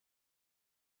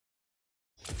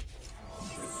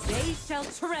They shall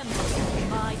tremble in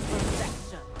my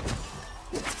perfection.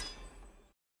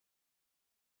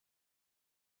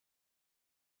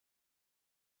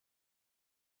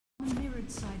 On the mirrored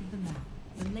side of the map,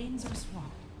 the lanes are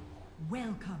swapped.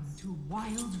 Welcome to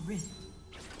Wildrift.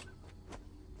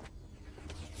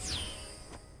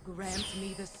 Grant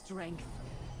me the strength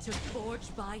to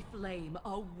forge by flame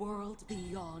a world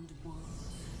beyond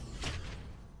worlds.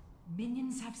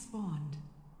 Minions have spawned.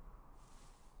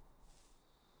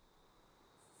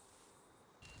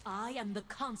 I am the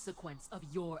consequence of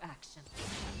your actions.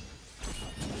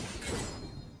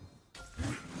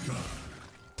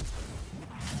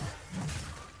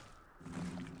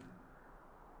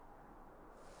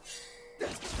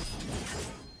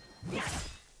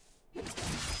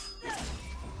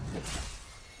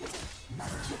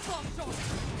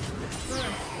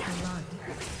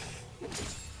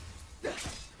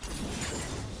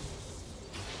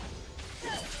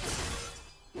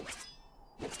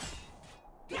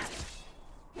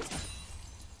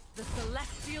 The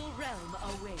celestial realm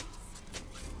awaits.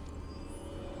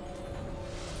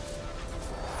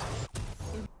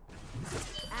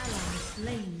 Ally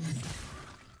slain.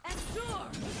 Endure!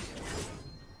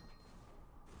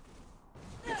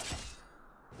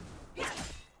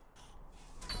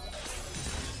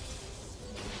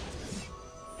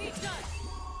 Be judged!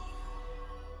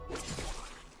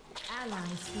 Ally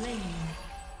slain.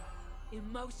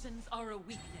 Emotions are a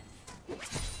weakness.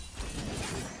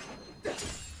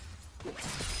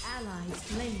 Ally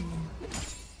slain.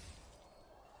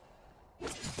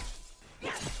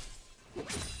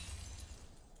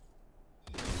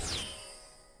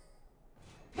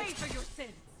 Pay for your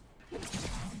sins!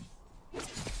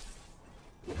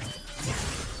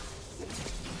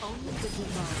 Only the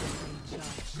divine may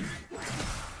judge.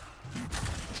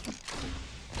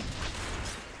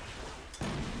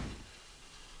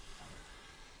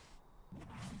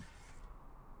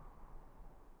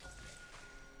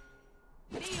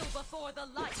 Kneel before the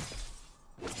light!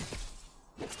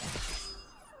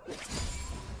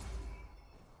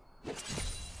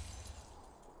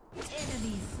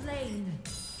 Enemy slain.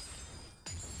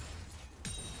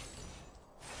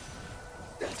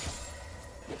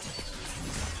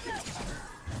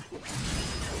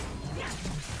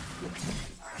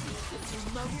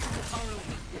 Emotions are a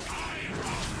weakness.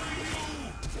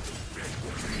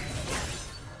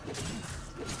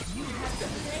 You have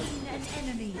slain an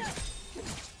enemy.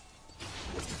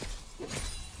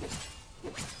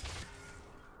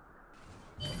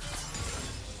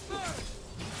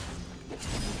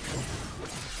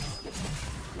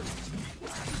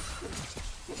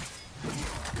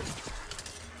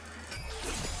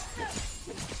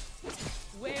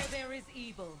 Where there is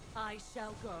evil, I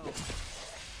shall go.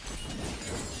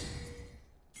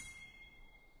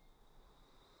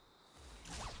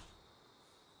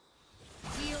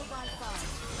 Heal by fire.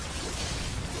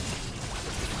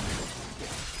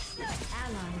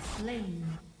 Ally slain.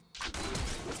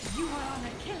 You are on a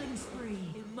killing spree.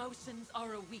 Emotions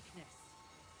are a weakness.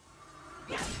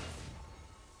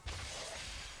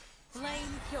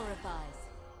 Flame purifies.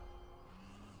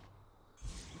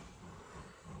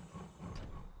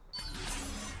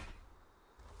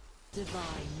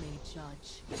 Divine may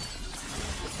judge.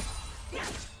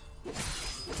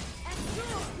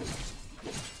 Endure!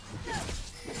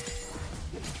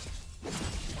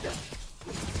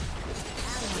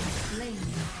 Ally slain.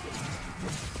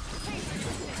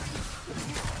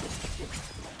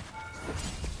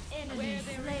 Enemy Where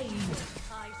there slain. is evil,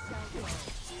 I shall go.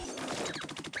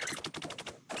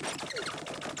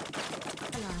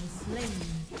 Ally slain.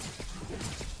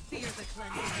 Fear the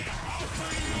cleansing fire.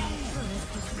 Turret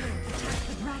destroyed. Attack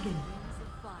the dragon. Wings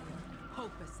of fire,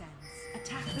 hope ascends.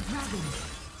 Attack the dragon.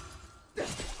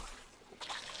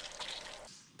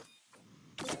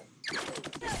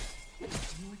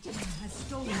 Your team has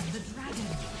stolen the dragon.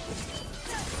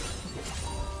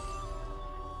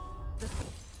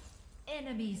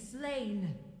 Enemy slain.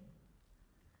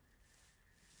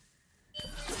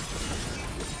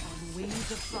 On wings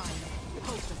of fire,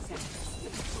 hope ascends.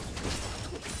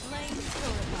 Flame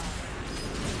purified.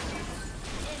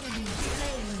 Enemy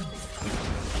slain.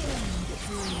 Killing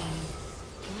spree.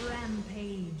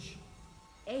 Rampage.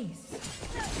 Ace.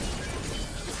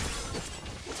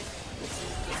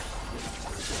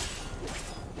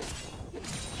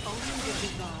 Only the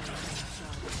divine may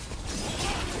judge.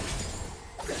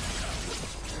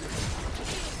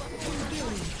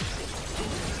 Engilly.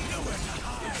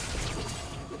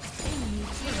 Enemy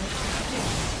turret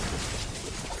destroyed.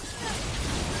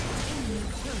 Enemy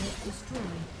turret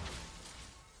destroyed.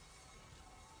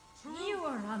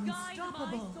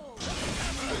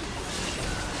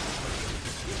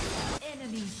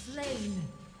 Enemy slain.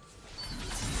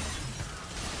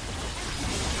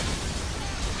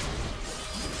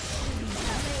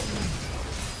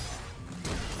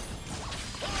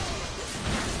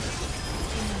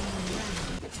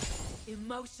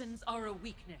 Emotions are a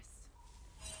weakness.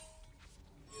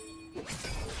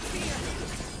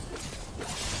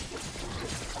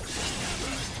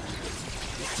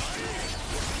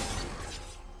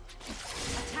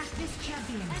 Attack this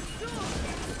champion.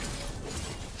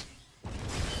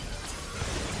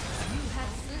 You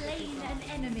have slain an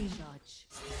enemy. Judge.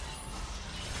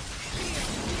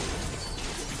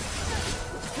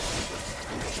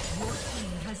 Your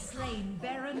team has slain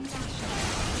Baron Nashor.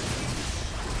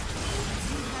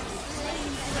 You have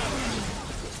slain an enemy.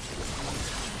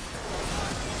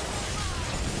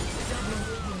 Double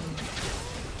kill.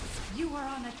 You are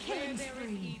on a killing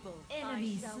spree.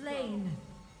 Enemy slain.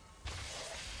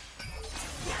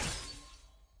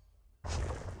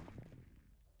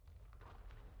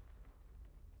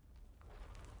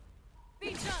 Be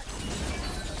judged.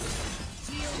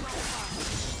 Heal my heart.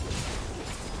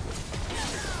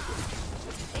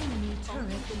 Enemy Only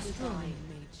turret the destroyed. divine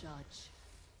may judge.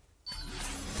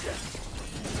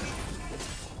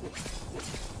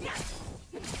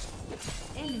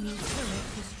 Enemy turret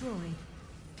destroyed.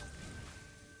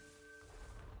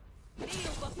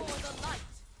 Kneel before the light.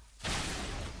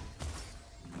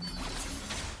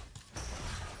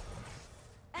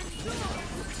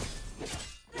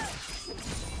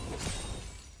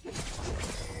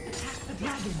 Attack the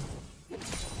dragon.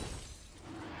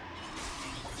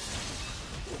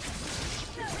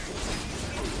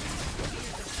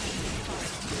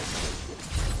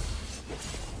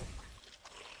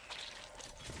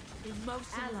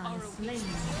 Emotions Ally are a slain.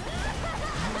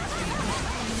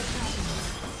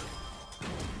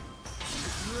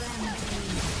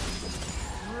 Rampage.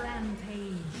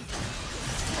 Rampage.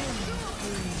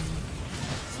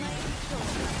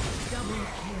 Double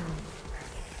kill.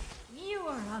 You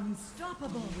are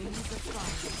unstoppable. wings of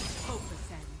fire. Hope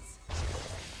ascends.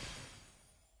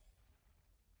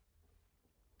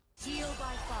 Heal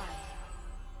by fire.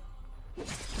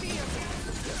 Fear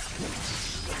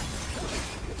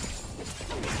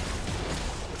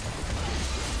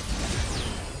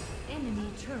Enemy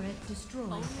turret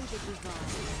destroyed. only the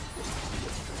divine.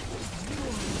 You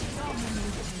are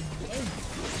dominating. Ace.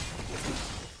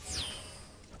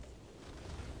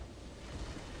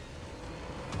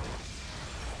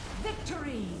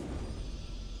 Victory!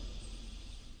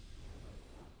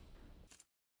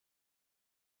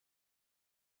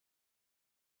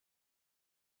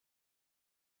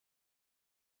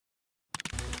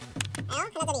好，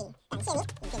看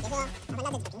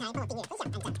到这里，感谢你，影片结束喽。麻烦到这几个平台帮我订阅、分享、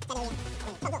按赞、加留言，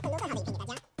创作更多更好的